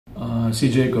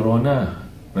CJ Corona,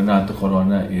 Renato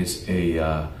Corona is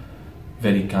a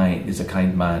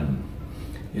kind man.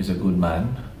 He's a good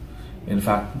man. In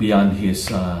fact, beyond his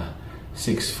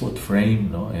 6-foot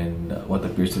frame, no, and what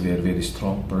appears to be a very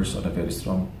strong person,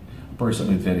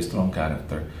 with very strong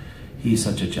character, he's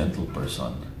such a gentle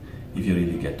person. If you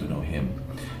really get to know him,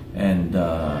 and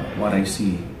what I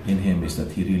see in him is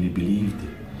that he really believed,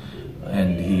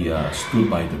 and he stood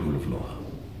by the rule of law.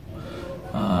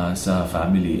 As a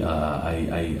family,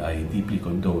 I deeply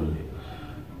condole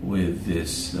with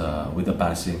this, with the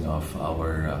passing of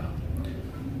our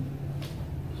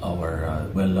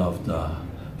well-loved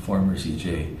former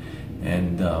CJ,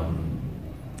 and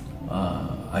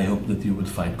I hope that you would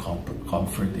find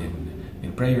comfort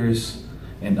in prayers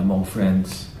and among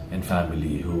friends and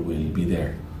family who will be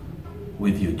there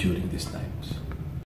with you during these times.